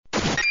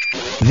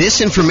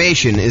This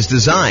information is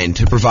designed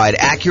to provide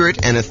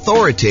accurate and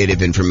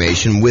authoritative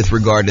information with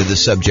regard to the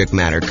subject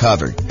matter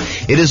covered.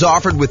 It is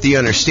offered with the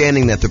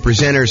understanding that the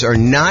presenters are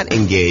not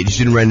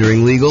engaged in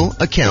rendering legal,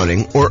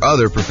 accounting, or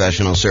other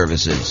professional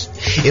services.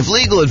 If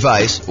legal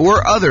advice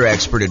or other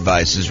expert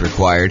advice is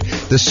required,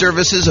 the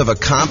services of a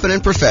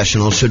competent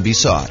professional should be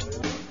sought.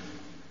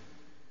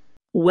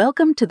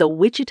 Welcome to the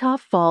Wichita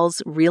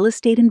Falls Real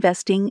Estate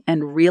Investing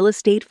and Real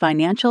Estate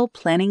Financial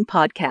Planning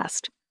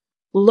Podcast.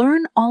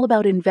 Learn all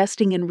about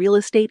investing in real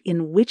estate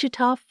in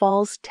Wichita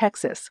Falls,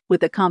 Texas,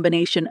 with a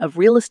combination of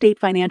real estate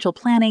financial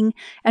planning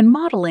and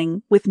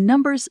modeling with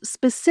numbers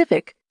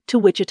specific to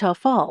Wichita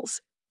Falls,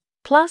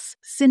 plus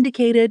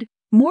syndicated,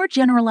 more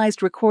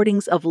generalized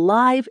recordings of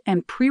live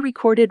and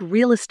pre-recorded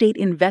real estate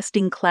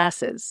investing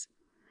classes.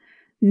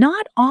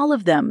 Not all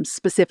of them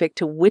specific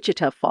to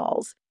Wichita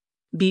Falls.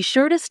 Be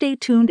sure to stay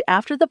tuned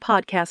after the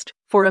podcast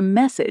for a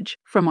message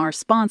from our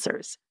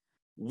sponsors.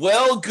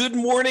 Well, good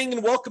morning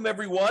and welcome,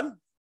 everyone.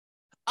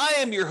 I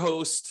am your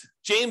host,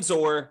 James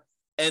Orr,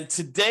 and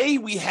today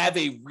we have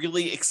a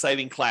really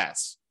exciting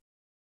class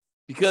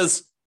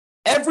because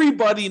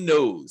everybody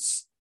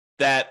knows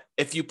that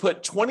if you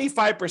put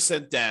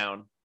 25%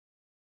 down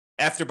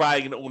after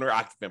buying an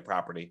owner-occupant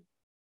property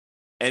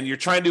and you're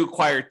trying to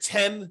acquire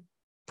 10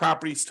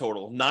 properties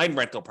total, 9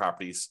 rental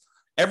properties,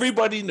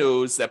 everybody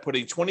knows that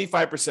putting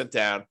 25%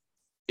 down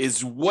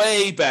is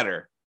way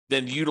better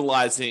than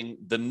utilizing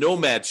the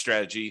Nomad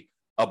strategy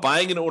of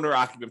buying an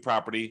owner-occupant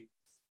property,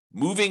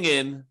 moving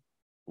in,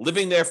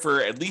 living there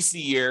for at least a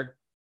year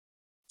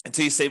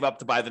until you save up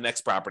to buy the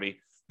next property,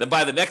 then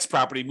buy the next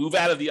property, move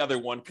out of the other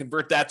one,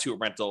 convert that to a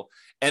rental,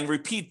 and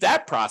repeat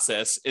that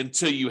process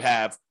until you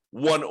have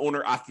 1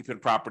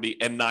 owner-occupant property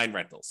and 9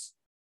 rentals.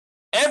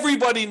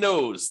 Everybody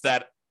knows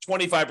that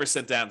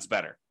 25% down is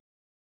better.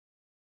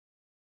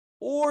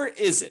 Or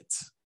is it?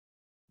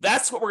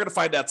 That's what we're going to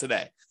find out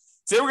today.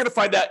 Today we're going to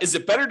find out, is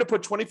it better to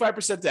put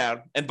 25%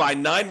 down and buy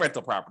 9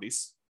 rental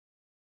properties?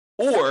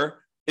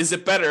 Or is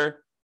it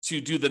better to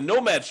do the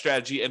Nomad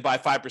strategy and buy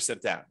 5%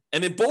 down?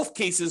 And in both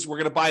cases, we're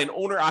going to buy an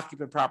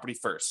owner-occupant property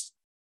first.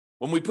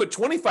 When we put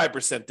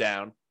 25%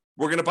 down,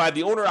 we're going to buy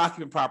the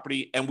owner-occupant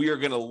property and we are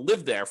going to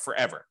live there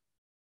forever.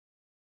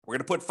 We're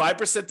going to put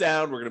 5%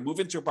 down. We're going to move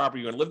into a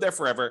property. We're going to live there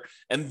forever.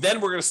 And then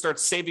we're going to start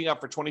saving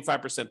up for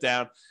 25%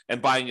 down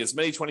and buying as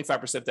many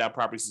 25% down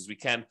properties as we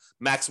can,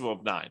 maximum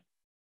of 9.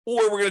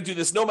 Or we're going to do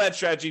this Nomad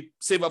strategy,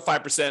 save up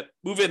 5%,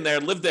 move in there,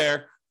 live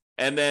there.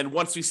 And then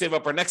once we save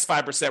up our next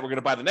 5%, we're going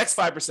to buy the next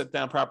 5%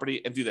 down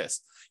property and do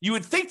this. You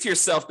would think to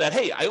yourself that,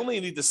 hey, I only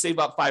need to save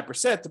up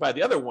 5% to buy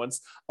the other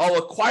ones. I'll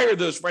acquire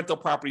those rental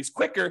properties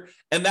quicker,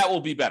 and that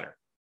will be better.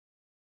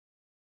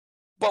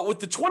 But with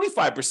the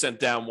 25%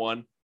 down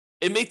one,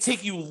 it may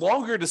take you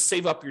longer to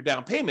save up your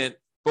down payment,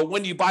 but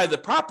when you buy the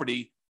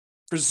property,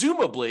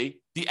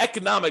 presumably the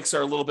economics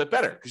are a little bit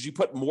better because you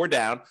put more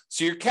down,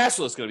 so your cash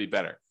flow is going to be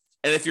better.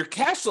 And if your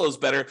cash flow is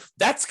better,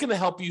 that's going to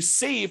help you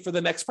save for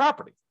the next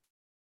property.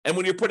 And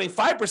when you're putting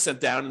 5%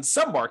 down in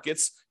some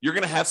markets, you're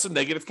going to have some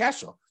negative cash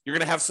flow. You're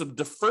going to have some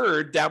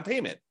deferred down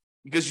payment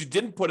because you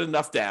didn't put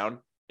enough down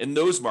in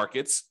those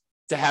markets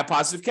to have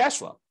positive cash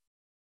flow.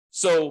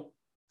 So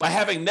by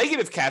having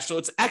negative cash flow,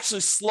 it's actually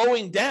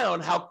slowing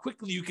down how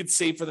quickly you could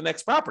save for the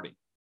next property.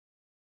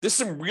 There's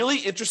some really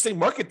interesting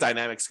market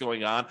dynamics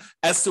going on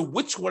as to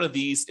which one of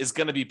these is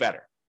going to be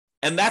better.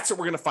 And that's what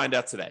we're going to find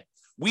out today.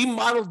 We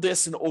modeled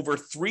this in over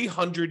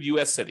 300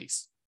 U.S.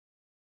 cities.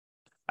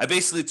 I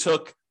basically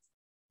took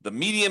the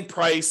median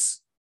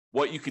price,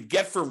 what you could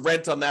get for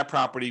rent on that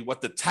property, what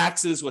the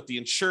taxes, what the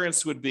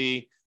insurance would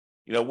be,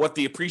 what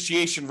the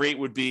appreciation rate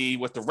would be,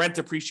 what the rent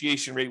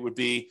appreciation rate would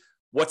be,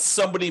 what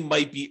somebody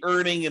might be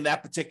earning in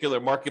that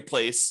particular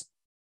marketplace.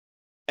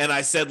 And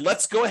I said,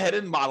 let's go ahead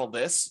and model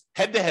this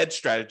head-to-head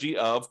strategy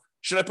of,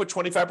 should I put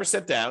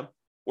 25% down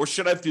or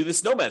should I do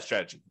this Nomad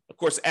strategy? Of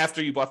course,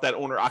 after you bought that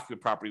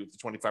owner-occupant property with the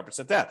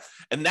 25% down.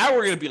 And now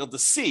we're going to be able to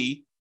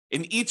see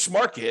in each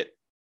market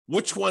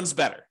which one's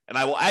better. And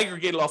I will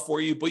aggregate it all for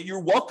you, but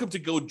you're welcome to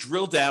go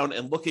drill down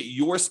and look at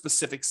your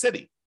specific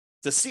city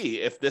to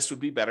see if this would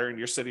be better in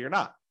your city or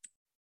not.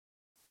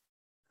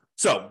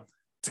 So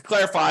to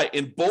clarify,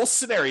 in both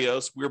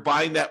scenarios, we're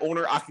buying that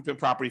owner-occupant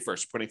property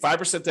first. We're putting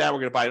 5% down, we're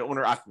going to buy an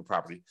owner-occupant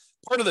property.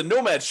 Part of the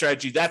Nomad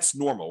strategy, that's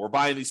normal. We're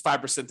buying these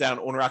 5% down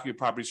owner-occupant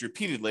properties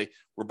repeatedly.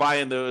 We're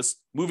buying those,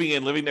 moving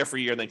in, living there for a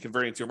year, and then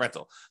converting to a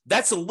rental.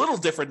 That's a little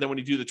different than when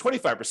you do the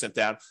 25%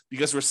 down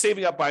because we're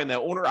saving up buying that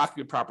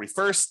owner-occupant property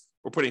first.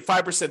 We're putting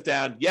 5%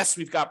 down. Yes,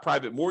 we've got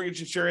private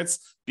mortgage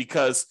insurance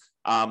because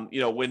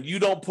when you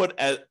don't put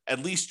at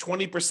least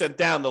 20%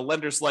 down, the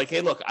lender's like,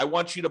 hey, look, I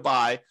want you to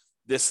buy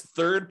this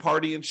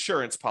third-party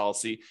insurance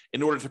policy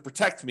in order to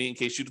protect me in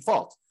case you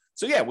default.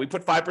 So yeah, we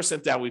put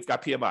 5% down, we've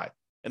got PMI.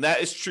 And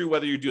that is true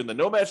whether you're doing the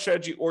Nomad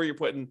strategy or you're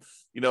putting,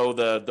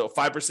 the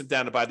 5%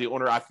 down to buy the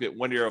owner-occupant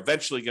when you're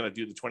eventually going to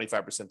do the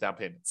 25% down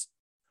payments.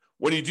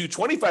 When you do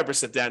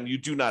 25% down, you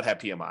do not have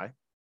PMI.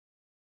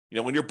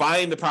 When you're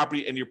buying the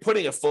property and you're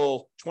putting a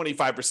full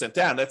 25%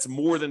 down, that's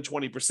more than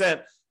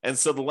 20%. And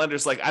so the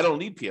lender's like, I don't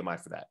need PMI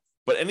for that.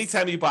 But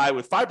anytime you buy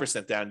with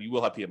 5% down, you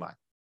will have PMI.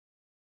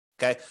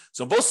 Okay.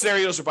 So in both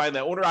scenarios, we're buying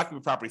that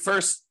owner-occupant property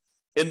first.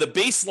 In the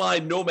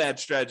baseline Nomad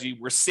strategy,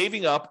 we're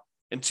saving up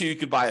until you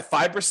could buy a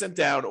 5%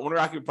 down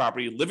owner-occupant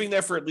property, living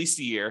there for at least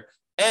a year,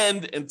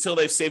 and until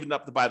they've saved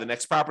enough to buy the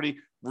next property.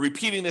 We're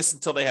repeating this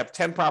until they have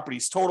 10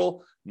 properties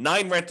total,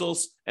 9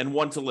 rentals, and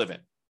 1 to live in.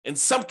 In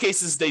some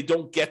cases, they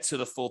don't get to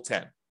the full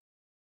 10.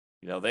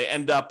 They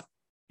end up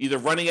either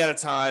running out of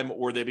time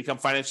or they become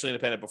financially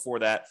independent before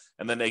that,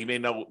 and then they may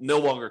no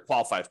longer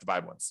qualify to buy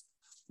ones.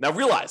 Now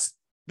realize,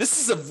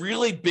 this is a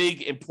really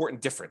big,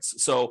 important difference.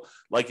 So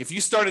like if you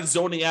started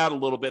zoning out a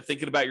little bit,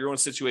 thinking about your own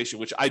situation,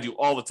 which I do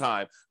all the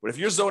time, but if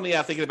you're zoning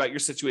out thinking about your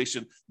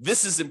situation,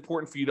 this is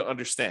important for you to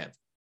understand.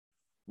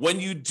 When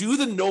you do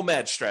the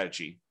Nomad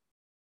strategy,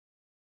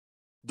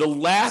 the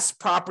last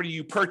property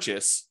you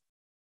purchase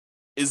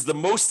is the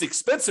most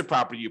expensive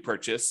property you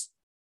purchase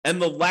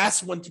and the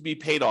last one to be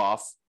paid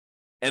off,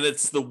 and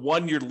it's the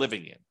one you're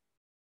living in.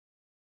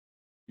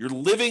 You're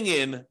living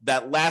in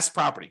that last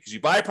property because you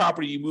buy a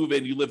property, you move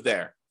in, you live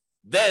there.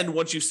 Then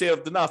once you've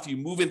saved enough, you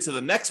move into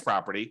the next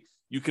property,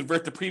 you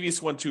convert the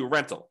previous one to a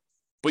rental.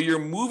 But you're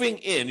moving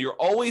in, you're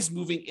always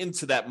moving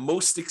into that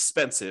most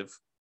expensive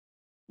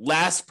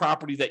last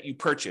property that you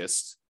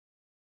purchased.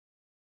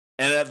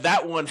 And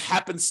that one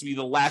happens to be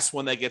the last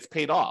one that gets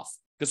paid off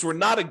because we're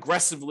not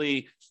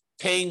aggressively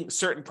paying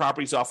certain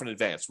properties off in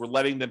advance. We're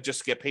letting them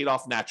just get paid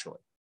off naturally.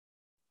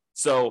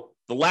 So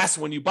the last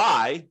one you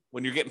buy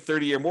when you're getting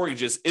 30-year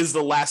mortgages is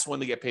the last one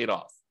to get paid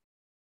off.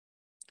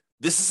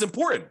 This is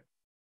important.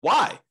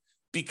 Why?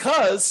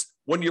 Because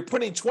when you're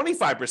putting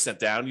 25%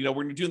 down,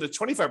 when you're doing the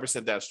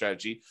 25% down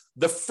strategy,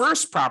 the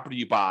first property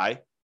you buy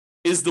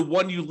is the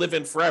one you live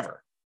in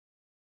forever.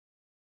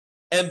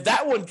 And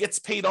that one gets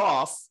paid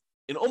off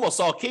in almost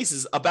all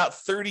cases about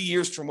 30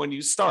 years from when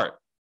you start.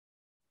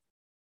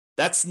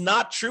 That's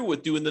not true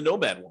with doing the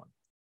Nomad one.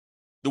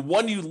 The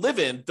one you live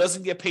in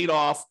doesn't get paid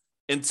off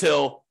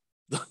until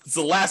it's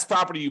the last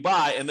property you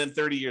buy and then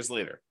 30 years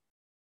later.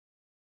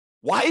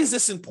 Why is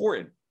this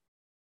important?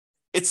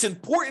 It's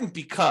important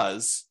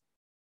because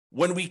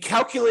when we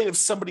calculate if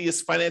somebody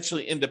is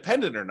financially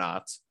independent or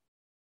not,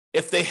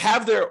 if they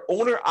have their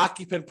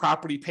owner-occupant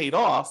property paid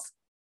off,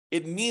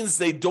 it means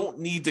they don't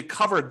need to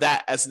cover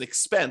that as an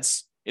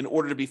expense in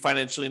order to be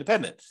financially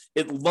independent.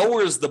 It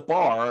lowers the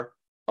bar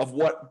of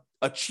what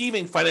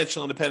achieving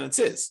financial independence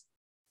is.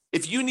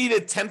 If you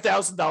needed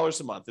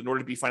 $10,000 a month in order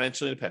to be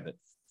financially independent,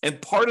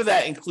 and part of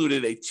that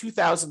included a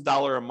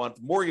 $2,000 a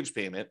month mortgage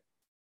payment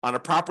on a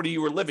property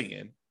you were living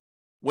in,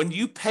 when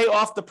you pay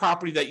off the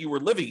property that you were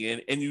living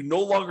in and you no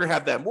longer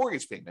have that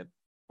mortgage payment,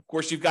 of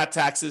course, you've got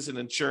taxes and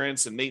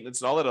insurance and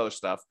maintenance and all that other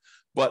stuff,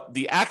 but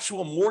the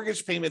actual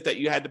mortgage payment that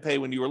you had to pay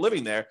when you were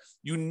living there,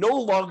 you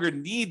no longer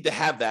need to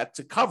have that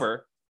to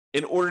cover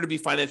in order to be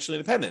financially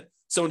independent.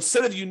 So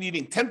instead of you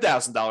needing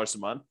 $10,000 a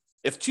month,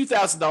 if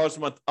 $2,000 a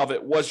month of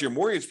it was your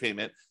mortgage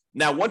payment,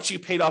 now once you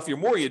paid off your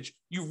mortgage,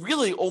 you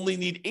really only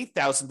need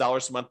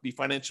 $8,000 a month to be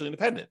financially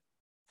independent.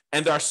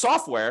 And our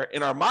software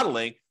in our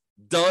modeling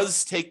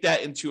does take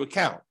that into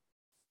account.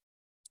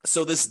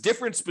 So this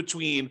difference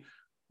between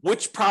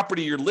which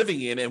property you're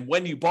living in and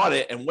when you bought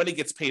it and when it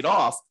gets paid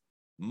off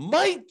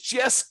might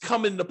just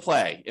come into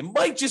play. It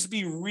might just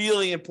be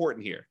really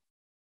important here,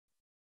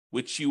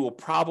 which you will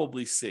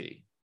probably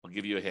see. I'll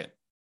give you a hint.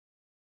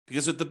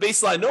 Because with the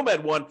baseline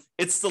Nomad one,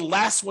 it's the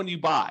last one you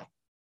buy.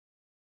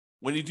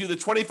 When you do the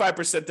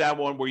 25% down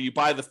one where you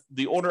buy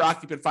the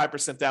owner-occupant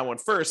 5% down one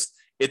first,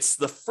 it's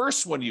the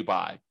first one you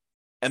buy.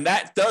 And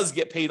that does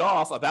get paid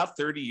off about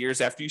 30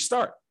 years after you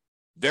start.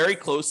 Very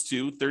close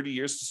to 30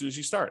 years as soon as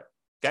you start.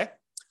 Okay?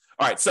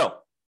 All right, so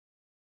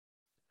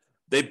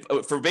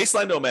for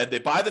baseline Nomad, they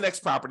buy the next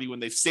property when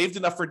they've saved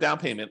enough for down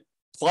payment,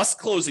 plus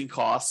closing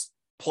costs,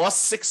 plus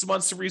 6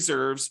 months of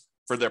reserves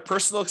for their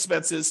personal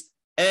expenses,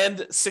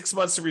 and 6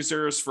 months of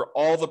reserves for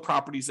all the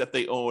properties that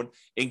they own,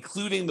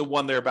 including the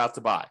one they're about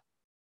to buy.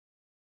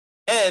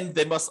 And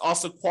they must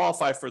also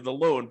qualify for the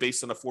loan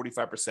based on a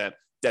 45%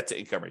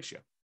 debt-to-income ratio.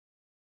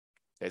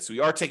 Okay, so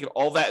we are taking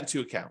all that into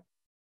account.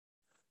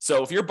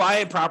 So if you're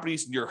buying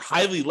properties and you're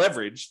highly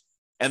leveraged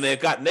and they've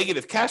got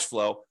negative cash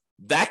flow,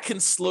 that can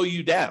slow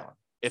you down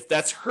if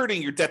that's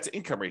hurting your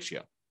debt-to-income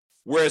ratio.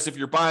 Whereas if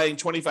you're buying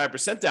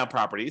 25% down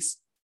properties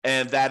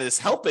and that is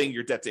helping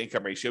your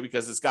debt-to-income ratio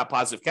because it's got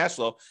positive cash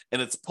flow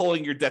and it's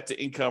pulling your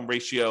debt-to-income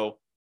ratio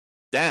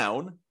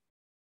down,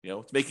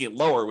 it's making it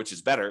lower, which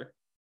is better,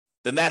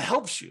 then that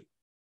helps you.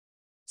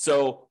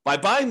 So by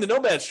buying the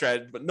Nomad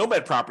strategy, but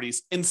Nomad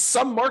properties in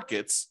some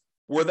markets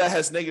where that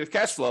has negative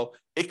cash flow,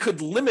 it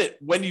could limit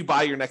when you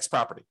buy your next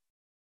property.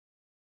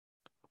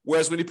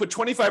 Whereas when you put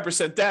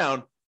 25%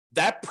 down,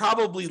 that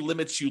probably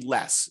limits you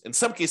less. In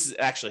some cases, it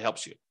actually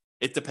helps you.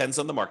 It depends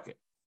on the market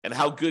and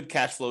how good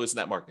cash flow is in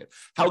that market,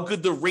 how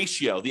good the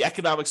ratio, the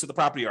economics of the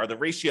property are, the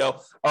ratio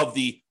of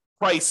the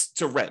price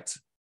to rent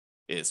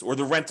is, or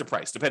the rent to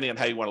price, depending on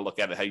how you want to look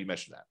at it, how you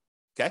measure that.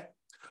 Okay?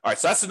 All right,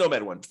 so that's the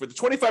Nomad one. For the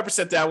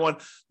 25% down one,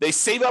 they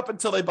save up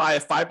until they buy a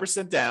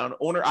 5% down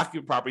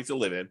owner-occupant property to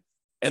live in.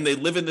 and they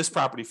live in this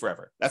property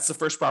forever. That's the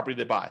first property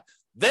they buy.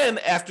 Then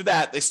after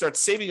that, they start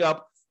saving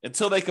up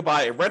until they could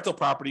buy a rental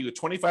property with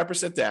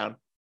 25% down,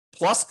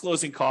 plus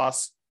closing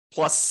costs,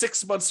 plus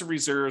 6 months of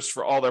reserves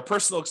for all their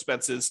personal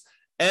expenses,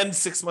 and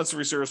 6 months of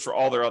reserves for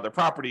all their other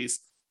properties.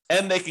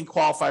 And they can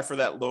qualify for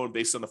that loan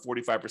based on the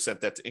 45%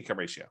 debt to income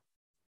ratio.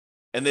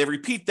 And they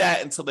repeat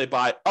that until they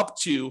buy up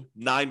to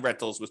 9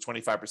 rentals with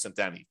 25%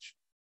 down each.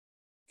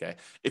 Okay.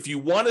 If you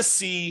want to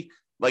see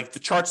like the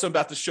charts I'm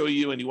about to show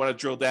you and you want to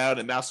drill down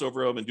and mouse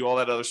over them and do all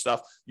that other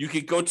stuff, you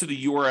can go to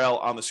the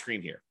URL on the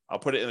screen here. I'll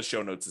put it in the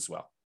show notes as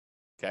well.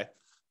 Okay.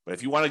 But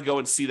if you want to go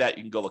and see that,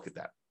 you can go look at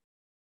that.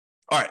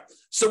 All right.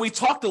 So we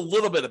talked a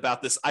little bit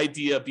about this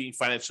idea of being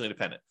financially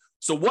independent.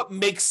 So what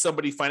makes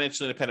somebody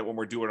financially independent when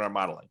we're doing our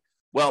modeling?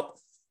 Well,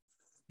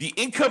 the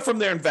income from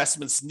their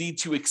investments need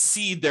to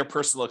exceed their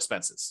personal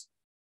expenses.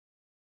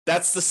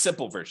 That's the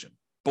simple version.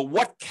 But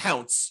what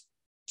counts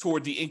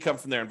toward the income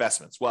from their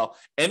investments? Well,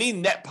 any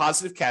net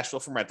positive cash flow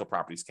from rental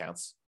properties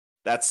counts.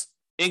 That's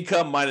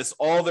income minus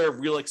all their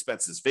real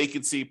expenses,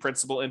 vacancy,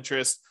 principal,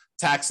 interest,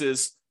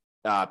 taxes,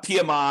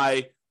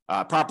 PMI,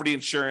 property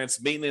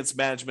insurance, maintenance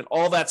management,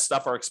 all that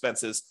stuff are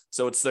expenses.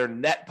 So it's their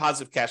net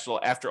positive cash flow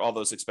after all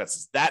those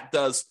expenses. That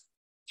does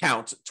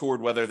count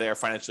toward whether they are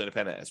financially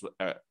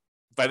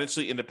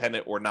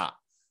independent or not.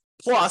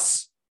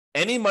 Plus,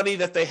 any money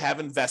that they have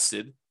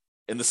invested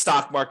in the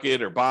stock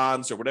market or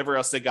bonds or whatever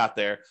else they got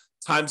there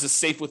times a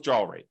safe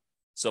withdrawal rate.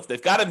 So if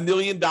they've got $1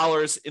 million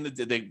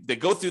they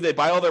go through, they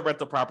buy all their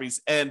rental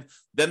properties, and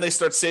then they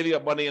start saving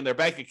up money in their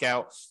bank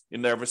account,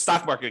 in their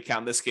stock market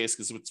account in this case,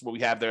 because it's what we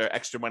have their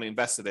extra money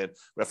invested in.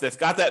 But if they've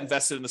got that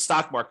invested in the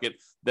stock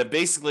market, then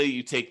basically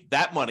you take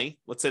that money,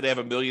 let's say they have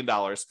 $1 million,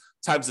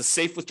 times the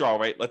safe withdrawal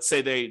rate. Let's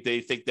say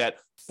they think that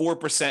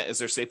 4% is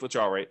their safe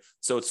withdrawal rate.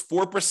 So it's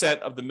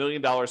 4% of the $1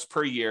 million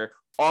per year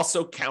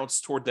also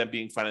counts toward them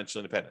being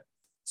financially independent.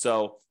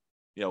 So,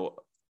 $1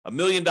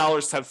 million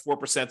times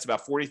 4% is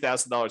about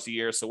 $40,000 a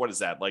year. So what is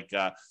that? Like,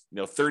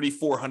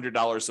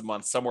 $3,400 a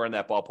month, somewhere in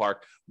that ballpark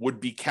would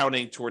be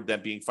counting toward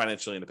them being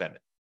financially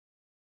independent.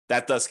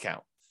 That does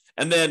count.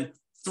 And then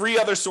 3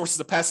 other sources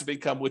of passive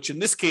income, which in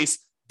this case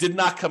did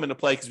not come into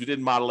play because we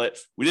didn't model it.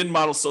 We didn't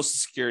model Social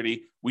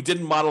Security. We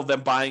didn't model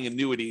them buying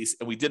annuities,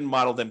 and we didn't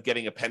model them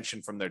getting a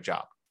pension from their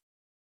job.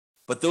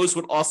 But those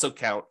would also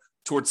count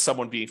towards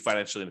someone being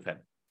financially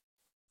independent.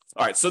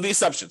 All right, so the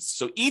assumptions.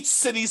 So each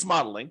city's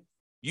modeling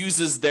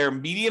uses their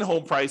median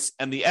home price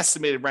and the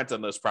estimated rent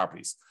on those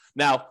properties.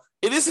 Now,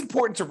 it is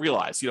important to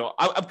realize,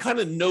 I'm kind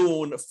of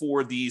known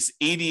for these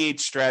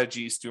 88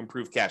 strategies to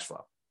improve cash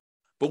flow,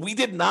 but we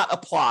did not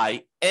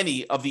apply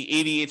any of the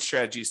 88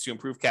 strategies to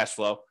improve cash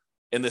flow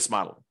in this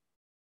modeling.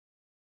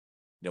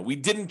 We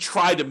didn't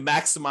try to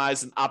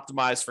maximize and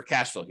optimize for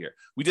cash flow here.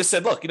 We just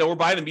said, look, we're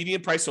buying a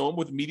median price home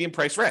with median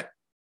price rent.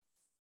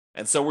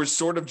 And so we're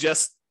sort of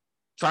just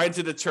trying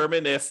to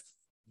determine if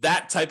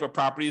that type of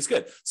property is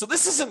good. So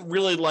this isn't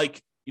really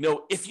like,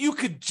 if you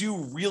could do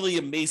really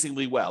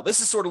amazingly well. This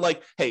is sort of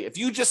like, hey, if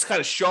you just kind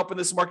of show up in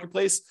this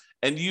marketplace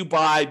and you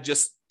buy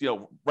just,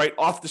 right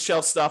off the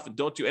shelf stuff and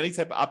don't do any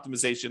type of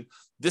optimization,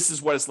 this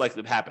is what is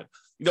likely to happen.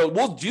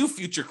 We'll do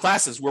future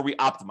classes where we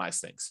optimize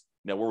things.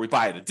 Where we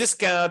buy at a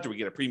discount, or we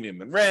get a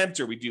premium in rent,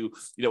 or we do,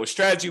 a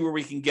strategy where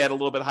we can get a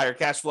little bit higher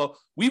cash flow.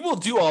 We will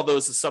do all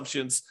those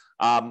assumptions,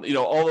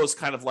 all those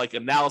kind of like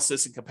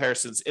analysis and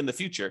comparisons in the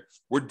future.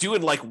 We're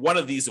doing like one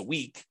of these a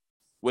week,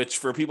 which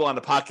for people on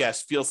the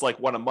podcast feels like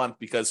one a month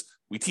because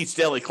we teach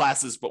daily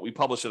classes, but we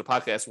publish a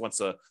podcast once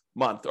a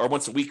month or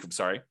once a week. I'm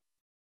sorry,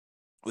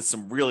 with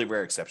some really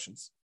rare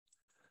exceptions.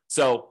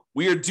 So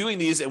we are doing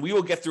these, and we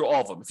will get through all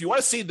of them. If you want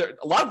to see, a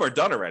lot of them are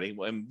done already,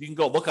 and you can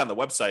go look on the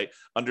website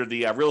under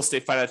the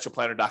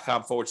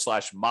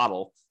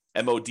realestatefinancialplanner.com/model,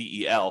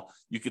 MODEL.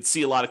 You can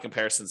see a lot of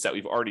comparisons that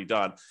we've already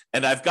done,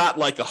 and I've got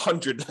like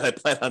 100 that I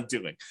plan on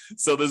doing.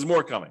 So there's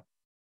more coming.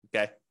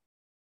 Okay.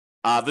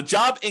 The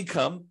job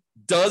income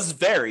does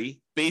vary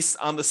based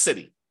on the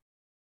city,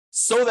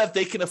 so that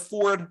they can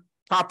afford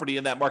property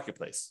in that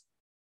marketplace.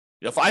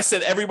 If I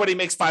said everybody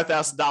makes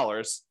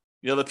 $5,000.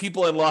 The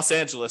people in Los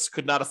Angeles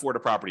could not afford a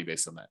property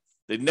based on that.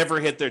 They'd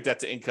never hit their debt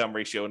to income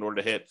ratio in order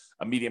to hit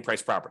a median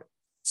price property.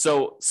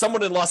 So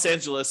someone in Los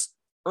Angeles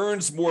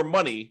earns more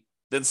money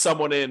than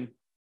someone in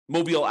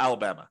Mobile,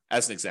 Alabama,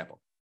 as an example.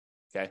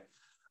 Okay.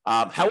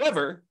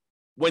 However,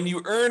 when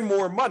you earn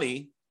more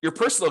money, your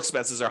personal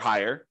expenses are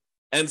higher.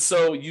 And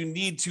so you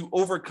need to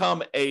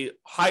overcome a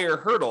higher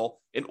hurdle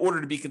in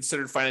order to be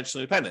considered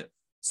financially independent.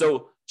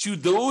 So to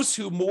those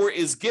who more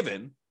is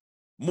given,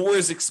 more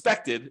is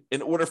expected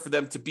in order for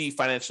them to be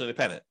financially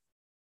independent.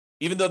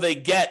 Even though they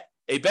get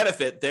a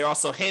benefit, they're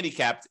also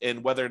handicapped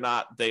in whether or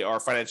not they are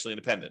financially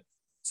independent.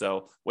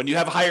 So when you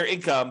have a higher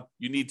income,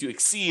 you need to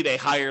exceed a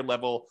higher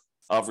level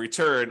of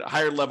return, a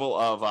higher level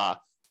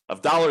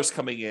of dollars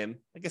coming in.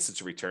 I guess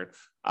it's a return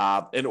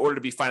in order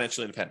to be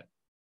financially independent.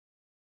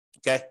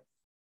 Okay.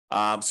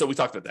 So we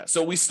talked about that.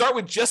 So we start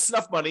with just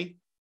enough money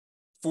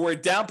for a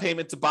down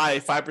payment to buy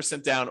a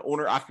 5% down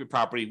owner-occupant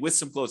property with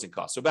some closing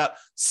costs. So about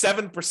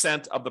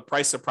 7% of the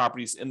price of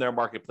properties in their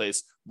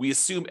marketplace, we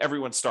assume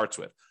everyone starts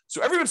with.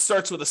 So everyone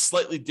starts with a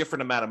slightly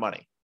different amount of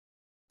money,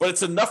 but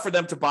it's enough for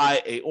them to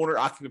buy a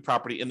owner-occupant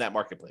property in that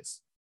marketplace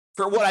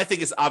for what I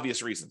think is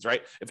obvious reasons,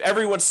 right? If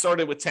everyone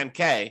started with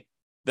 10K,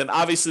 then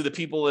obviously the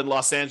people in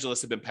Los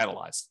Angeles have been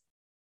penalized,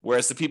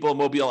 whereas the people in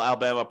Mobile,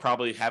 Alabama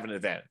probably have an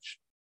advantage.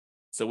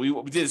 So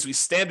what we did is we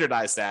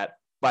standardized that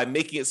by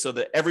making it so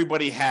that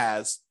everybody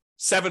has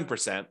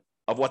 7%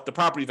 of what the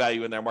property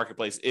value in their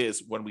marketplace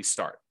is when we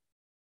start.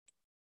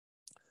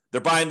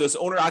 They're buying those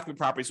owner-occupant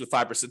properties with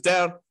 5%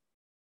 down,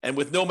 and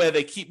with Nomad,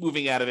 they keep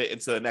moving out of it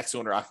into the next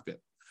owner-occupant.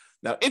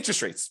 Now,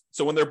 interest rates.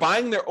 So when they're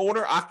buying their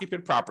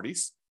owner-occupant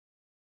properties,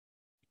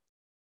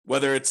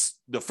 whether it's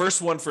the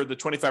first one for the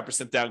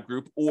 25% down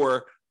group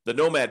or the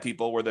Nomad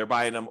people where they're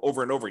buying them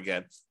over and over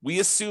again, we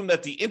assume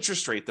that the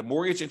interest rate, the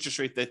mortgage interest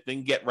rate that they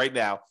can get right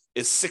now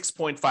is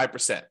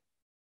 6.5%.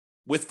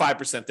 with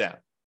 5% down.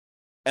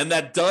 And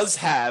that does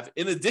have,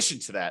 in addition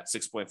to that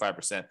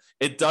 6.5%,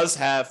 it does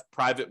have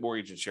private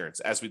mortgage insurance,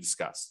 as we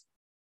discussed.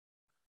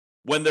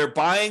 When they're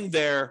buying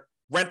their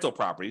rental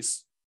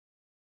properties,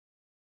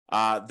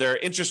 their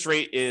interest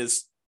rate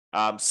is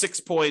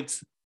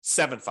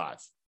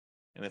 6.75.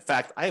 And in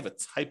fact, I have a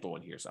typo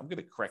in here, so I'm going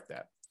to correct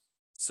that.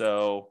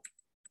 So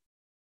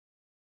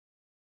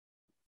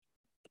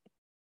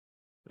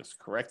let's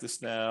correct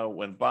this now.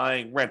 When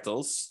buying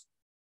rentals,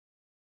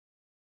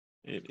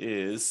 it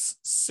is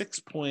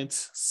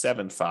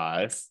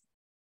 6.75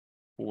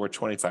 for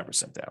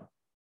 25% down.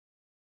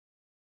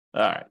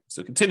 All right,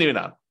 so continuing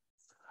on.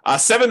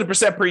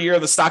 7% per year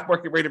of the stock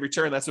market rate of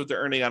return. That's what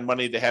they're earning on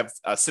money they have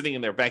sitting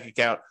in their bank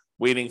account,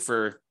 waiting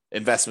for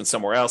investment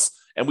somewhere else.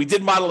 And we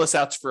did model this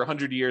out for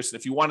 100 years. And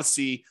if you want to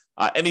see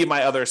any of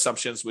my other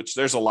assumptions, which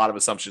there's a lot of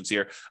assumptions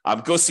here,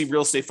 go see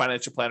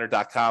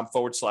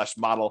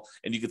realestatefinancialplanner.com/model,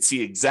 and you can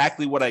see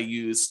exactly what I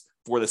use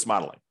for this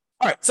modeling.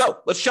 All right, so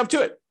let's jump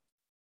to it.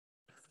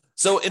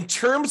 So in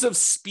terms of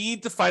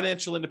speed to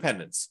financial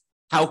independence,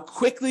 how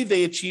quickly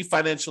they achieve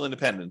financial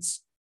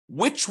independence,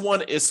 which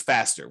one is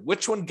faster?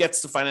 Which one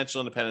gets to financial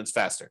independence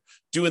faster?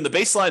 Doing the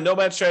baseline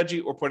Nomad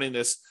strategy or putting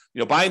this,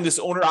 buying this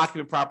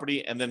owner-occupant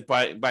property and then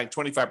buying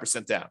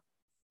 25% down?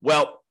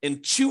 Well,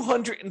 in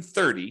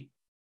 230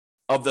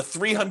 of the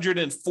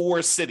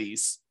 304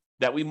 cities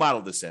that we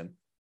modeled this in,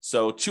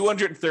 so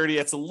 230,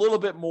 that's a little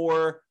bit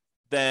more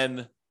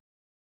than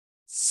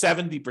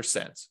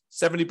 70%.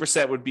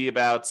 70% would be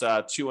about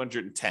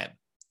 210.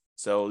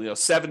 So,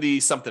 70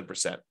 something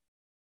percent,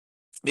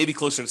 maybe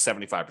closer to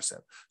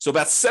 75%. So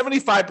about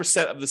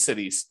 75% of the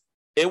cities,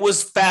 it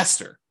was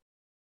faster.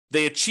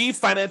 They achieved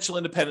financial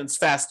independence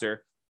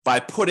faster by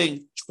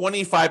putting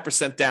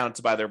 25% down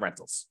to buy their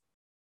rentals.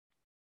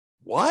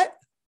 What?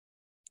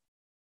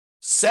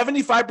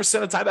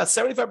 75% of the time, about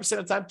 75%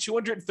 of the time,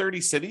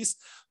 230 cities,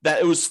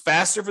 that it was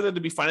faster for them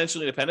to be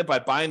financially independent by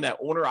buying that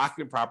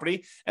owner-occupant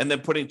property and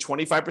then putting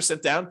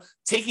 25% down,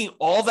 taking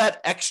all that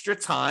extra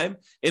time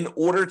in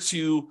order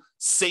to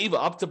save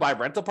up to buy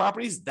rental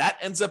properties. That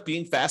ends up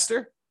being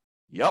faster?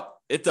 Yep,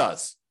 it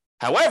does.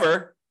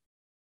 However,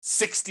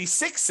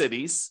 66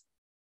 cities,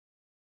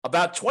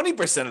 about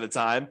 20% of the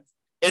time,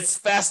 it's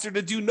faster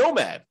to do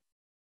Nomad.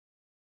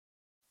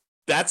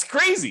 That's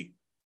crazy.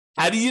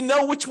 How do you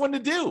know which one to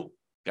do?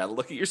 Got to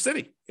look at your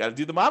city. Got to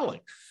do the modeling.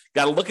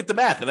 Got to look at the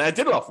math. And I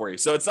did it all for you.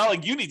 So it's not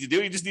like you need to do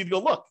it. You just need to go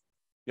look.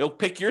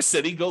 Pick your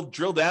city, go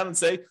drill down and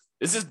say,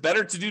 is this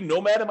better to do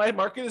Nomad in my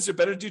market? Is it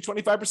better to do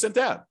 25%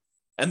 down?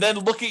 And then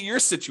look at your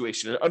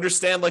situation and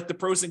understand the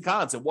pros and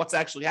cons and what's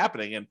actually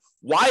happening and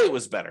why it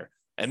was better.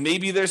 And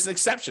maybe there's an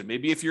exception.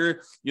 Maybe if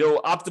you're,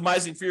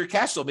 optimizing for your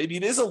cash flow, maybe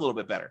it is a little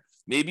bit better.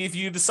 Maybe if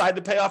you decide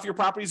to pay off your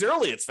properties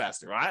early, it's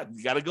faster. Right?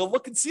 You got to go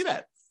look and see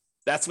that.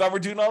 That's why we're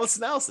doing all this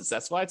analysis.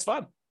 That's why it's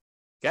fun.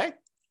 Okay.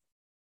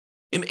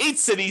 In 8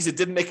 cities, it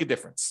didn't make a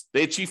difference.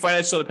 They achieved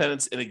financial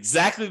independence in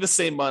exactly the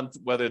same month,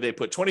 whether they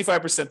put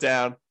 25%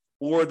 down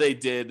or they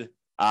did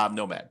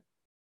Nomad.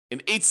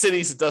 In 8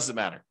 cities, it doesn't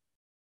matter.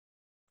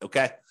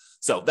 Okay.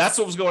 So that's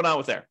what was going on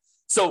with there.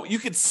 So you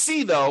can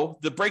see, though,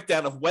 the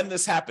breakdown of when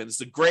this happens.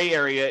 The gray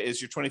area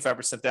is your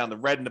 25% down. The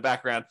red in the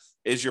background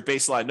is your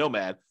baseline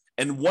Nomad.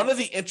 And one of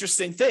the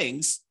interesting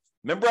things,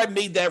 remember I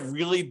made that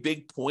really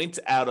big point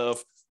out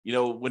of,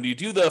 when you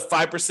do the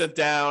 5%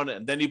 down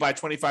and then you buy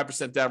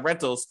 25% down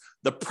rentals,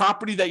 the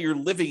property that you're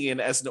living in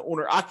as an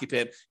owner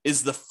occupant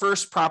is the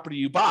first property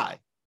you buy.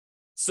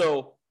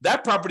 So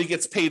that property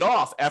gets paid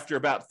off after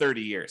about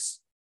 30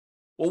 years.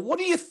 Well, what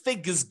do you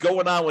think is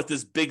going on with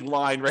this big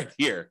line right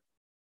here?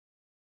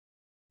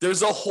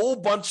 There's a whole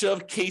bunch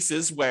of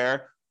cases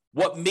where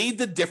what made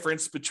the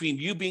difference between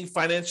you being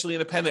financially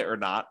independent or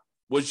not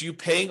was you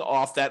paying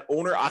off that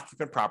owner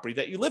occupant property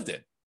that you lived in.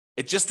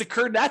 It just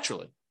occurred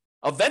naturally.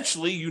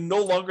 Eventually, you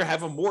no longer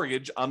have a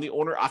mortgage on the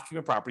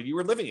owner-occupant property you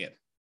were living in.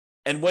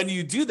 And when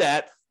you do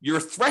that, your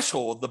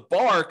threshold, the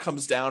bar,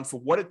 comes down for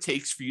what it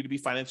takes for you to be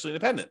financially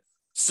independent.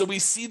 So we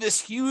see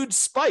this huge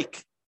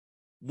spike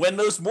when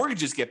those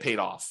mortgages get paid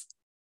off.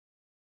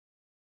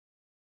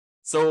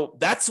 So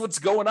that's what's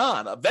going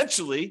on.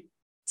 Eventually,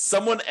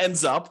 someone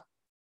ends up,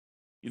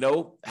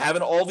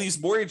 having all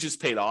these mortgages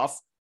paid off,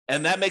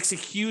 and that makes a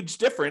huge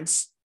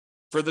difference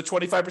for the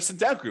 25%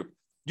 down group.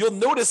 You'll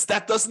notice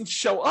that doesn't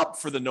show up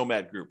for the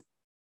Nomad group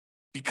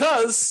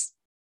because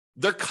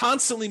they're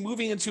constantly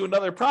moving into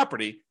another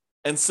property.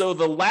 And so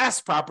the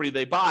last property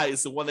they buy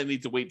is the one they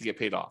need to wait to get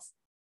paid off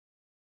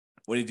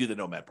when you do the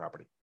Nomad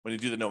property, when you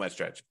do the Nomad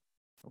strategy.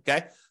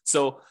 Okay.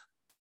 So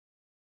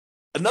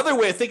another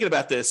way of thinking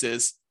about this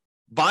is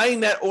buying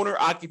that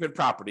owner-occupant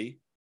property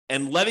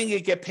and letting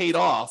it get paid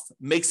off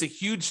makes a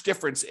huge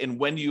difference in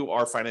when you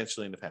are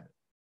financially independent,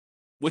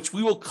 which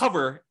we will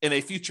cover in a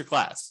future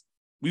class.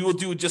 We will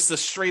do just a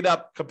straight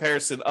up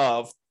comparison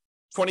of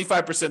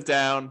 25%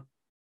 down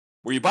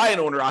where you buy an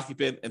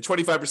owner-occupant and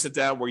 25%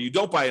 down where you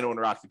don't buy an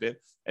owner-occupant,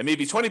 and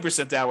maybe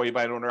 20% down where you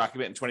buy an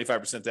owner-occupant and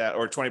 25% down,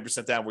 or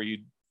 20% down where you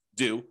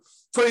do,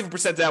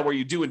 20% down where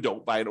you do and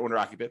don't buy an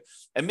owner-occupant.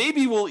 And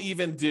maybe we'll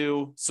even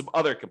do some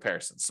other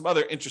comparisons, some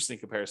other interesting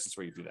comparisons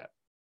where you do that.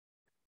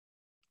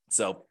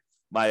 So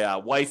my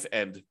wife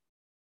and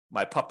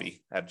my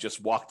puppy have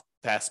just walked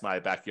past my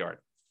backyard.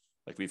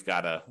 Like we've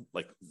got a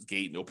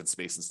gate and open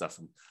space and stuff.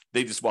 And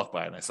they just walked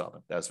by and I saw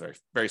them. That was very,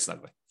 very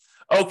snuggly.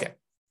 Okay.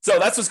 So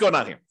that's what's going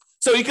on here.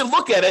 So you can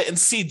look at it and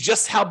see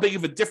just how big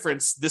of a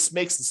difference this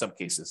makes in some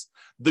cases.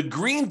 The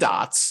green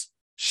dots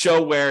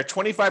show where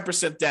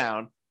 25%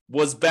 down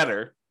was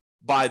better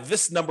by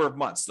this number of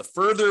months. The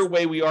further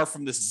away we are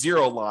from this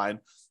zero line,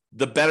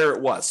 the better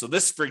it was. So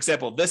this, for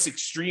example, this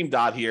extreme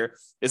dot here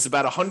is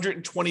about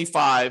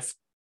 125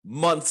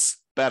 months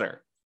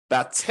better,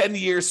 about 10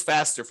 years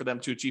faster for them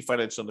to achieve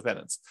financial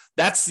independence.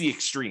 That's the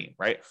extreme,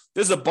 right?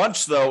 There's a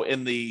bunch, though,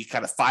 in the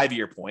kind of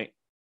 5-year point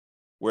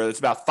where it's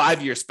about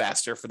 5 years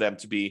faster for them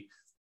to be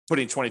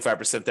putting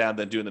 25% down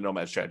than doing the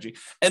Nomad strategy.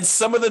 And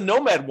some of the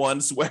Nomad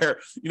ones where,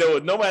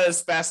 Nomad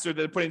is faster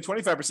than putting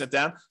 25%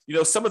 down,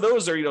 some of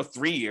those are,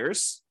 3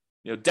 years,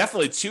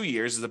 definitely 2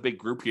 years is a big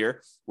group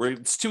here where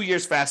it's 2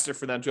 years faster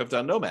for them to have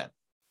done Nomad.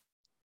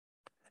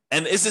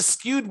 And is it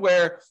skewed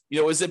where,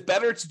 is it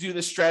better to do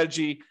this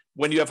strategy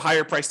when you have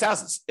higher priced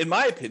houses? In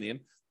my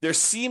opinion, there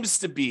seems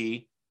to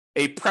be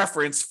a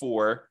preference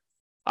for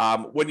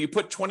when you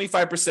put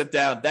 25%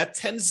 down, that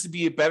tends to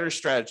be a better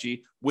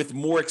strategy with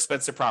more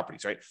expensive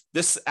properties, right?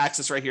 This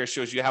axis right here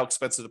shows you how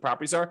expensive the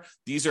properties are.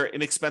 These are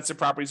inexpensive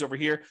properties over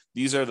here.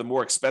 These are the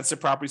more expensive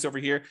properties over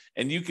here.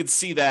 And you can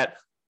see that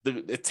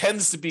it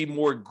tends to be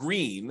more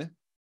green,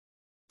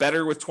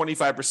 better with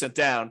 25%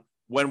 down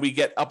when we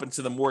get up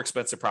into the more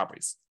expensive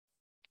properties.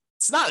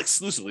 It's not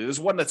exclusively. There's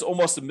one that's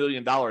almost $1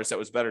 million that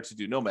was better to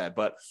do Nomad,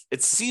 but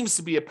it seems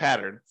to be a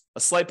pattern, a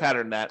slight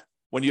pattern that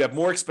when you have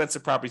more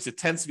expensive properties, it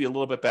tends to be a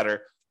little bit better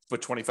to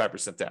put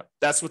 25% down.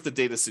 That's what the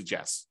data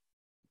suggests.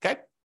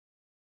 Okay.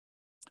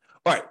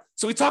 All right.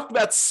 So we talked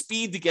about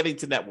speed to getting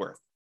to net worth.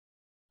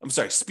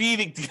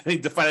 Speed to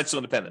getting to financial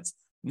independence.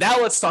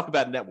 Now let's talk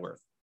about net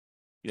worth.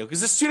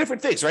 Because there's two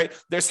different things, right?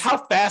 There's how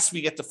fast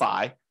we get to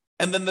FI,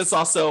 and then there's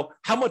also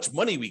how much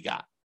money we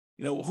got.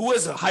 Who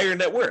has a higher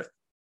net worth?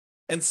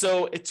 And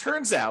so it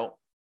turns out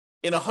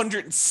in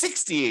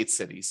 168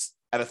 cities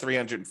out of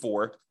 304,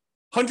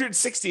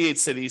 168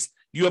 cities,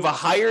 you have a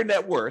higher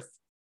net worth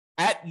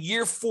at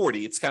year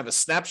 40. It's kind of a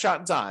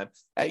snapshot in time.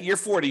 At year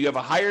 40, you have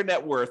a higher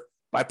net worth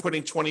by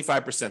putting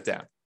 25%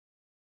 down.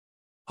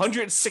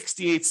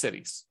 168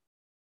 cities,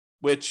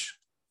 which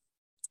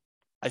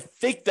I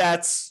think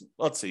that's,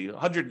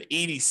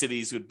 180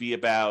 cities would be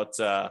about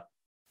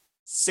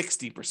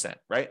 60%,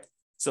 right?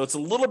 So it's a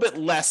little bit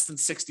less than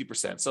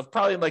 60%. So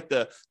probably like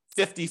the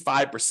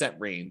 55%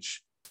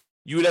 range,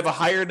 you would have a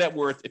higher net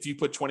worth if you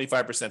put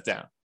 25%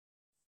 down.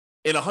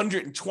 In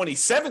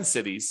 127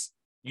 cities,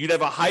 you'd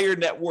have a higher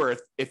net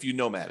worth if you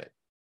Nomad it.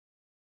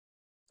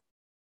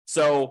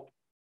 So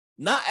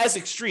not as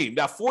extreme.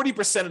 Now,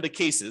 40% of the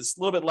cases,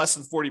 a little bit less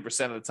than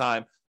 40% of the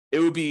time, it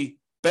would be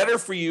better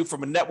for you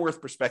from a net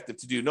worth perspective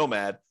to do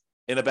Nomad.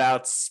 In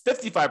about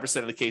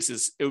 55% of the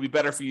cases, it would be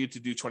better for you to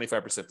do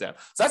 25% down.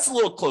 So that's a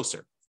little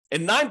closer.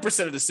 In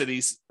 9% of the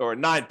cities, or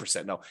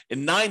 9%, no,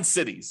 in 9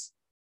 cities,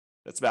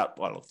 that's about,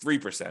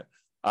 3%,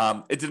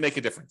 it didn't make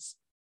a difference.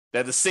 They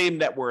had the same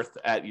net worth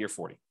at year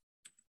 40.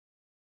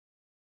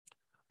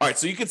 All right,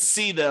 so you can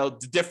see the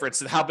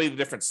difference and how big the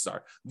differences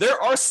are. There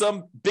are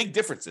some big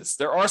differences.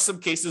 There are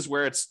some cases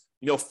where it's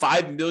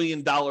 $5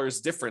 million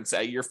difference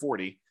at year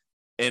 40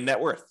 in net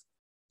worth.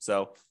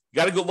 So you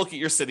got to go look at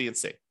your city and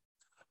see.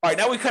 All right,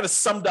 now we kind of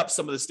summed up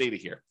some of this data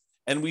here,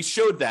 and we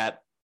showed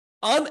that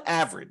on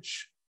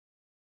average,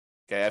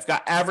 okay, I've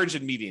got average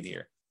and median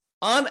here.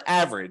 On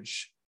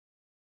average,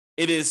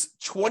 it is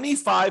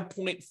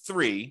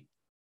 25.3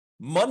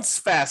 months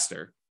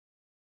faster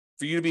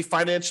for you to be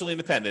financially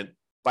independent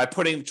by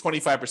putting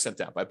 25%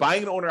 down, by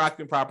buying an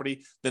owner-occupant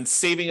property, then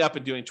saving up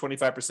and doing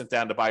 25%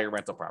 down to buy your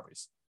rental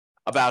properties.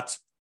 About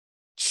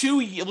a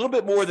little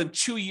bit more than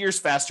 2 years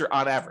faster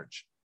on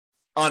average.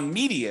 On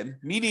median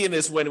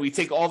is when we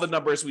take all the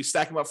numbers, we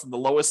stack them up from the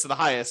lowest to the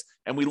highest,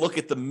 and we look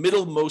at the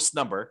middlemost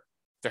number.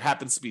 There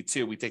happens to be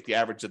 2. We take the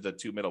average of the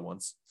 2 middle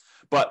ones.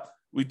 But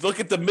We look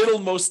at the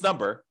middlemost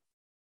number,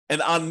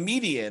 and on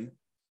median,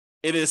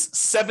 it is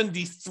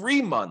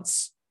 73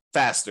 months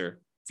faster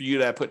for you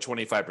to put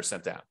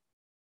 25% down.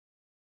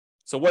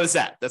 So what is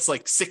that? That's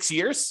like 6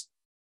 years?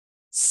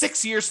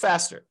 6 years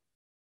faster.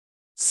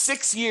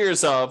 6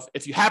 years of,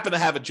 if you happen to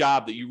have a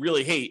job that you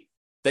really hate,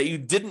 that you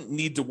didn't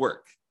need to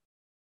work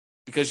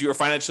because you were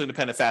financially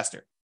independent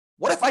faster.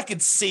 What if I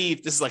could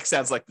save, this is like,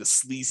 sounds like the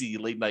sleazy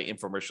late night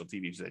infomercial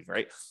TV thing,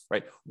 right?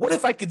 What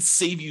if I could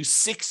save you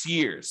 6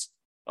 years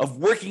of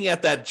working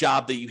at that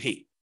job that you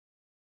hate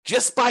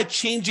just by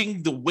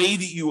changing the way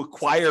that you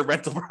acquire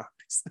rental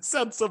properties? That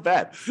sounds so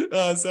bad.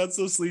 It sounds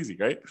so sleazy,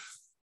 right?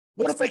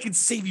 What if I could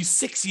save you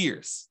 6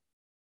 years?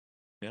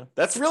 Yeah,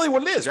 that's really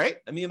what it is, right?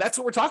 I mean, that's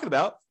what we're talking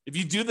about. If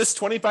you do this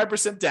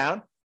 25%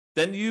 down,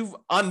 then you've,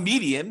 on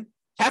median,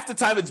 half the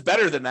time it's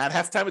better than that.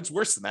 Half the time it's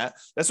worse than that.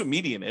 That's what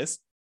median is.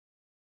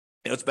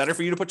 It's better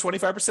for you to put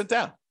 25%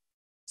 down.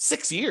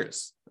 6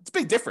 years. That's a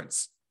big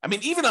difference. I mean,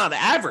 even on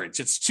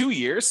average, it's 2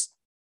 years.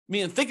 I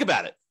mean, think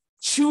about it.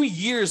 2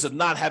 years of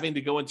not having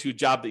to go into a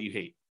job that you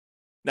hate.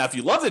 Now, if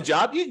you love the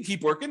job, you can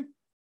keep working.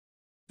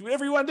 Do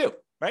whatever you want to do,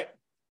 right?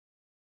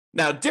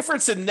 Now,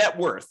 difference in net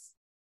worth.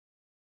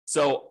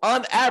 So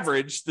on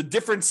average, the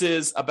difference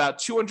is about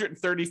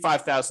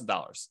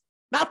 $235,000.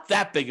 Not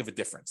that big of a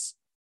difference.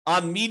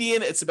 On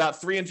median, it's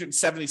about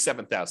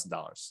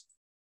 $377,000.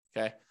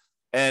 Okay.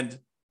 And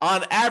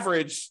on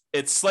average,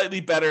 it's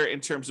slightly better in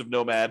terms of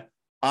Nomad.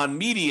 On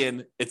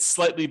median, it's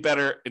slightly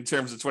better in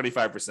terms of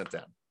 25%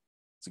 down.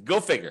 So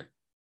go figure.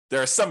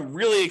 There are some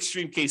really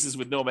extreme cases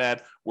with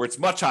Nomad where it's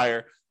much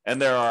higher,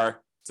 and there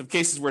are some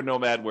cases where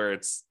Nomad where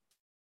it's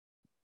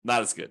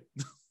not as good.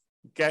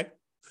 Okay.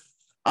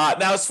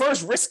 Now, as far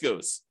as risk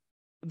goes,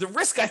 the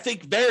risk, I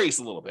think, varies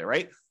a little bit,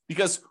 right?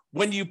 Because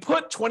when you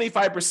put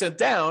 25%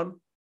 down,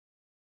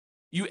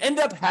 you end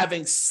up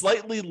having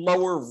slightly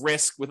lower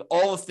risk with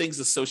all the things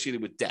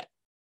associated with debt.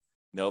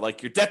 You know,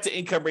 like your debt to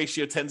income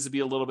ratio tends to be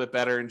a little bit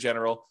better in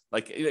general.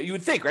 Like you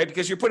would think, right?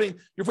 Because you're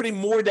putting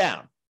more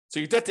down. So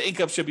your debt to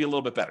income should be a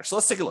little bit better. So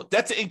let's take a look.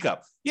 Debt to income.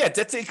 Yeah,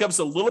 debt to income is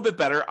a little bit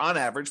better on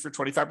average for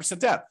 25%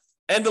 down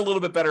and a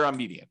little bit better on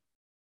median.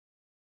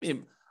 I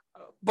mean,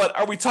 but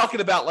are we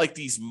talking about like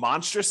these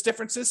monstrous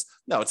differences?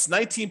 No, it's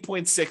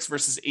 19.6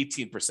 versus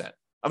 18%.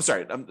 I'm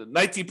sorry,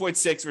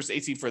 19.6 versus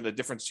 18 for the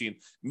difference between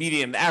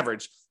median and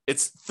average.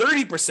 It's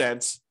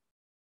 30%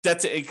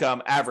 debt to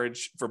income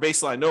average for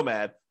baseline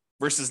Nomad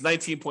versus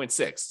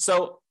 19.6.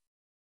 So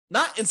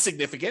not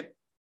insignificant,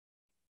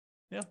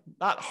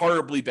 not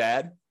horribly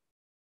bad.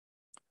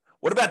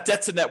 What about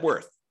debt to net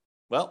worth?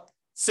 Well,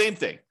 same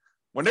thing.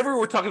 Whenever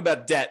we're talking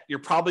about debt, you're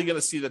probably going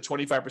to see that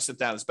 25%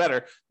 down is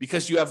better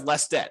because you have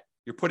less debt.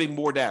 You're putting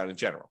more down in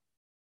general.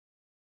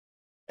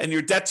 And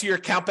your debt to your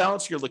account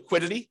balance, your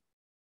liquidity.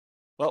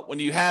 Well, when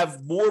you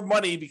have more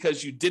money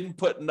because you didn't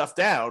put enough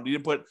down, you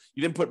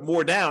didn't put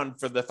more down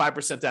for the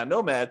 5% down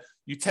Nomad,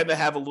 you tend to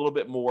have a little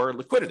bit more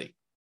liquidity.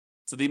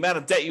 So the amount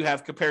of debt you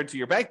have compared to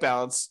your bank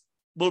balance,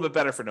 a little bit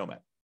better for Nomad.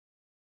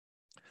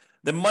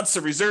 The months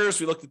of reserves,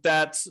 we looked at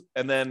that,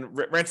 and then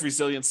rent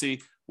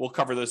resiliency, we'll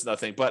cover those another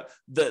thing. But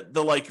the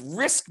like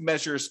risk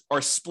measures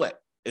are split.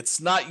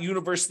 It's not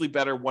universally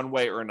better one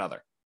way or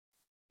another.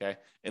 Okay.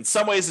 In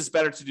some ways, it's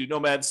better to do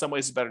Nomad. In some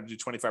ways, it's better to do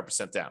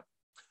 25% down.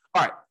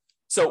 All right.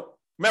 So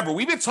remember,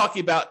 we've been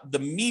talking about the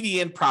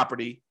median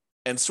property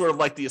and sort of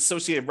like the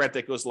associated rent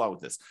that goes along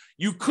with this.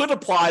 You could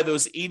apply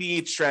those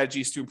 88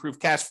 strategies to improve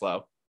cash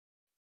flow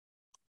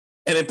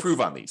and improve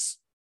on these.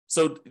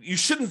 So you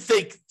shouldn't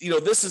think,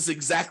 this is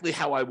exactly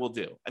how I will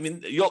do. I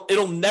mean,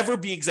 it'll never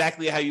be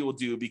exactly how you will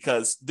do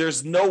because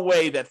there's no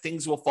way that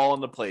things will fall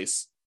into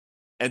place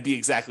and be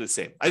exactly the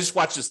same. I just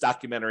watched this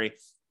documentary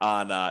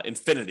on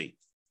Infinity.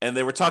 And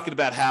they were talking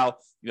about how,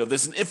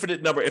 there's an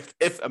infinite number,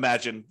 if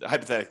imagine,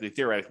 hypothetically,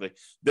 theoretically,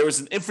 there was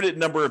an infinite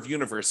number of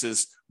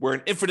universes where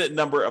an infinite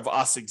number of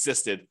us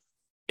existed.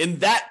 In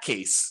that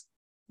case,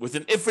 with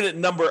an infinite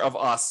number of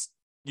us,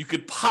 you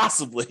could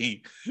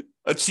possibly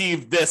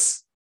achieve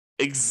this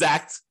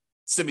exact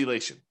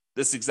simulation,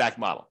 this exact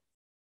model.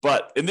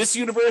 But in this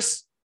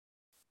universe,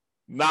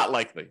 not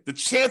likely. The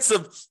chance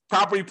of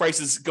property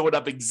prices going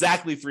up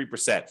exactly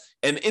 3%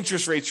 and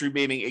interest rates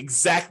remaining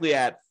exactly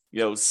at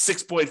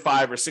 6.5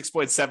 or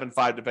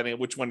 6.75, depending on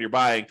which one you're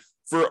buying,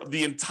 for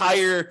the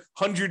entire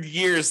 100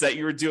 years that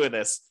you were doing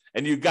this,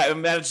 and you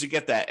managed to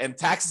get that, and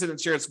taxes and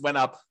insurance went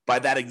up by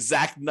that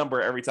exact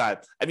number every time.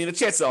 I mean, the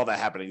chance of all that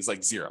happening is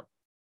like zero.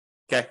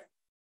 Okay.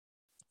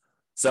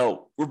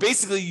 So we're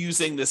basically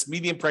using this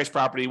median price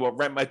property, what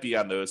rent might be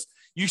on those.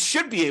 You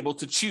should be able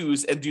to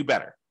choose and do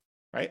better,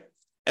 right?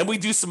 And we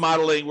do some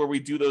modeling where we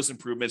do those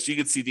improvements. You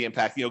can see the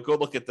impact. Go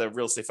look at the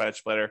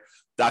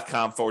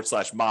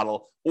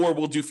realestatefinancialplanner.com/model, or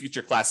we'll do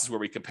future classes where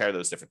we compare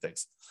those different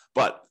things.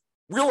 But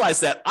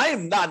realize that I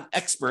am not an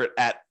expert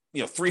at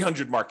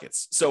 300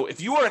 markets. So if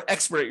you are an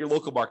expert at your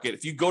local market,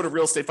 if you go to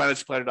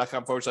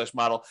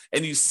realestatefinancialplanner.com/model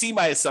and you see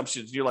my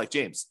assumptions, you're like,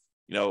 James,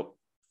 your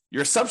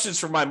assumptions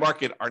for my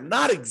market are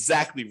not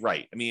exactly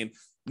right. I mean,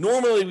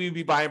 normally we'd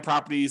be buying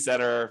properties that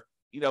are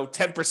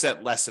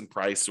 10% less in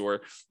price,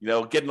 or,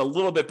 getting a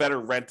little bit better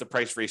rent to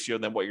price ratio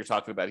than what you're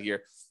talking about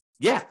here.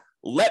 Yeah.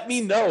 Let me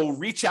know,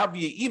 reach out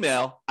via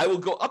email. I will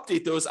go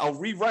update those. I'll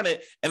rerun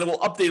it, and it will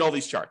update all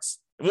these charts.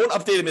 It won't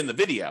update them in the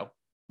video,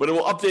 but it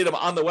will update them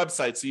on the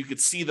website so you could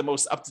see the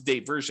most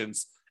up-to-date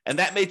versions. And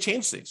that may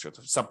change things for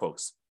some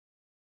folks,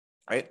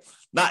 right?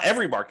 Not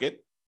every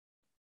market,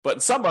 but in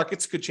some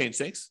markets could change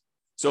things.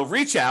 So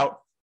reach out.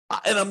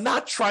 And I'm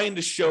not trying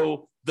to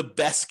show the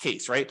best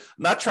case, right?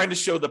 I'm not trying to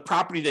show the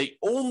property that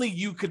only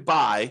you could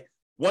buy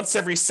once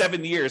every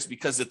 7 years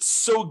because it's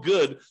so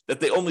good that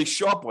they only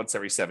show up once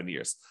every 7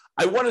 years.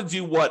 I want to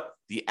do what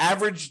the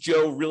average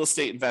Joe real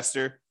estate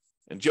investor,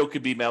 and Joe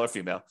could be male or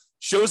female,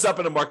 shows up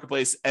in a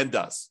marketplace and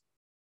does.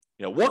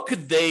 What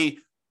could they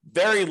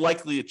very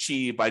likely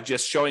achieve by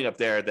just showing up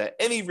there that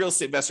any real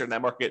estate investor in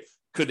that market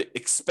could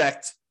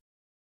expect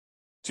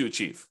to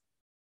achieve?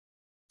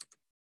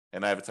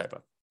 And I have a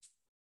typo.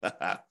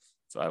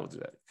 So I will do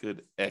that.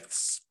 Could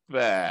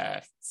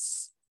expect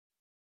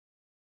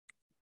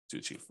to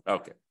achieve.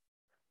 Okay.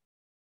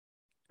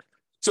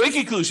 So in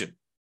conclusion,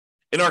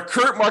 in our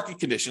current market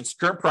conditions,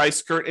 current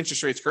price, current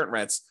interest rates, current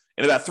rents,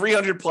 in about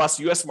 300 plus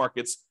US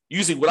markets,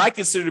 using what I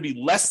consider to be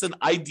less than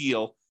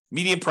ideal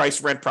median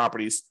price rent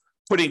properties,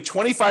 putting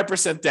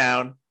 25%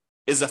 down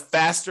is a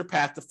faster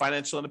path to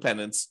financial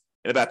independence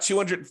in about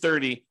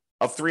 230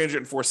 of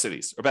 304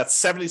 cities, or about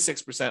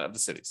 76% of the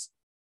cities.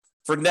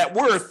 For net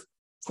worth,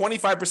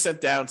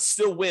 25% down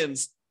still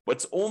wins, but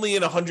it's only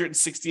in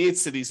 168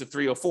 cities of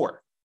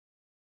 304.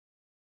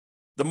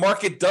 The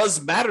market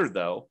does matter,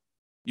 though.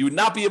 You would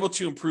not be able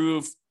to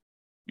improve.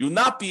 You will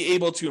not be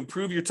able to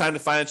improve your time to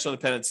financial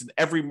independence in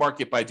every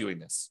market by doing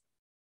this.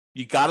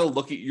 You got to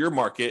look at your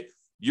market,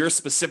 your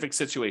specific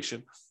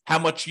situation, how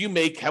much you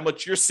make, how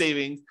much you're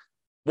saving,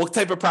 what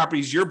type of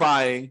properties you're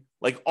buying.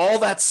 Like, all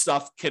that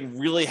stuff can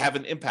really have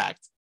an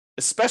impact,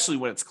 especially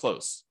when it's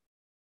close.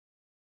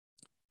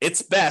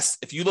 It's best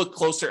if you look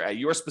closer at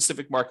your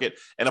specific market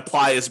and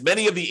apply as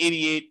many of the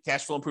 88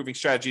 cash flow improving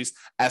strategies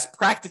as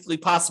practically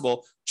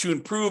possible to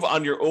improve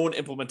on your own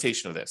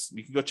implementation of this.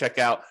 You can go check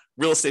out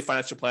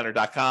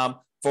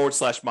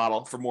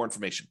realestatefinancialplanner.com/model for more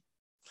information.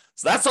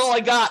 So that's all I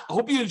got. I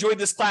hope you enjoyed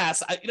this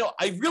class.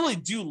 I really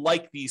do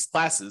like these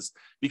classes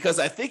because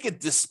I think it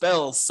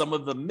dispels some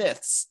of the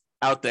myths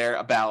out there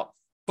about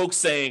folks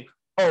saying,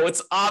 oh,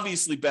 it's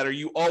obviously better.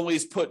 You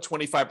always put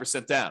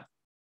 25% down.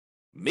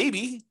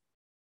 Maybe.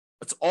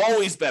 It's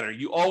always better.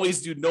 You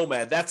always do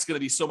Nomad. That's going to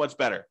be so much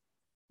better.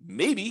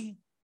 Maybe.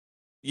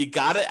 You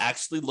got to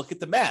actually look at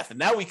the math. And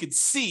now we could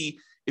see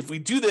if we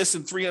do this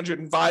in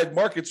 305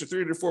 markets or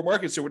 304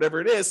 markets or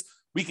whatever it is,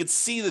 we could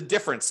see the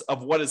difference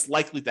of what is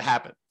likely to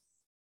happen.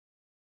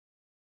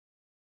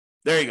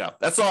 There you go.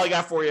 That's all I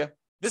got for you.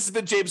 This has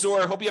been James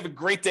Orr. Hope you have a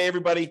great day,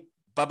 everybody.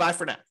 Bye-bye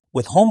for now.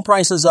 With home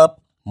prices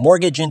up,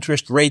 mortgage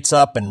interest rates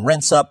up, and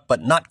rents up,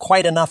 but not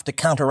quite enough to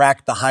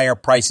counteract the higher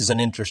prices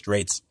and interest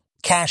rates,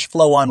 cash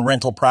flow on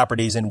rental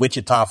properties in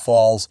Wichita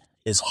Falls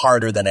is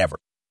harder than ever.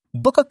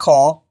 Book a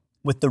call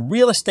with the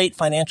Real Estate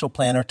Financial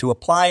Planner to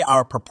apply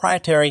our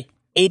proprietary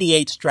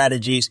 88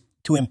 strategies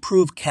to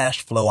improve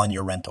cash flow on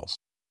your rentals.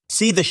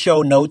 See the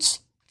show notes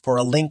for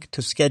a link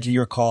to schedule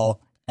your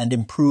call and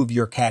improve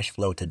your cash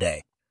flow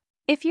today.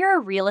 If you're a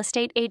real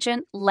estate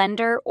agent,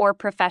 lender, or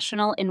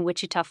professional in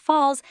Wichita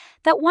Falls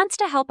that wants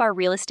to help our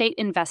real estate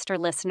investor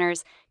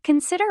listeners,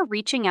 consider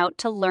reaching out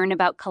to learn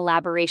about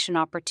collaboration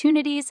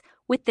opportunities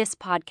with this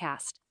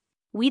podcast.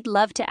 We'd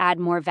love to add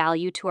more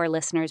value to our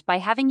listeners by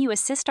having you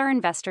assist our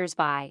investors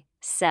buy,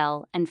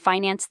 sell, and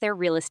finance their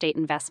real estate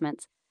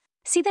investments.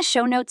 See the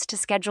show notes to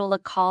schedule a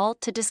call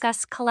to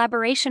discuss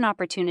collaboration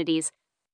opportunities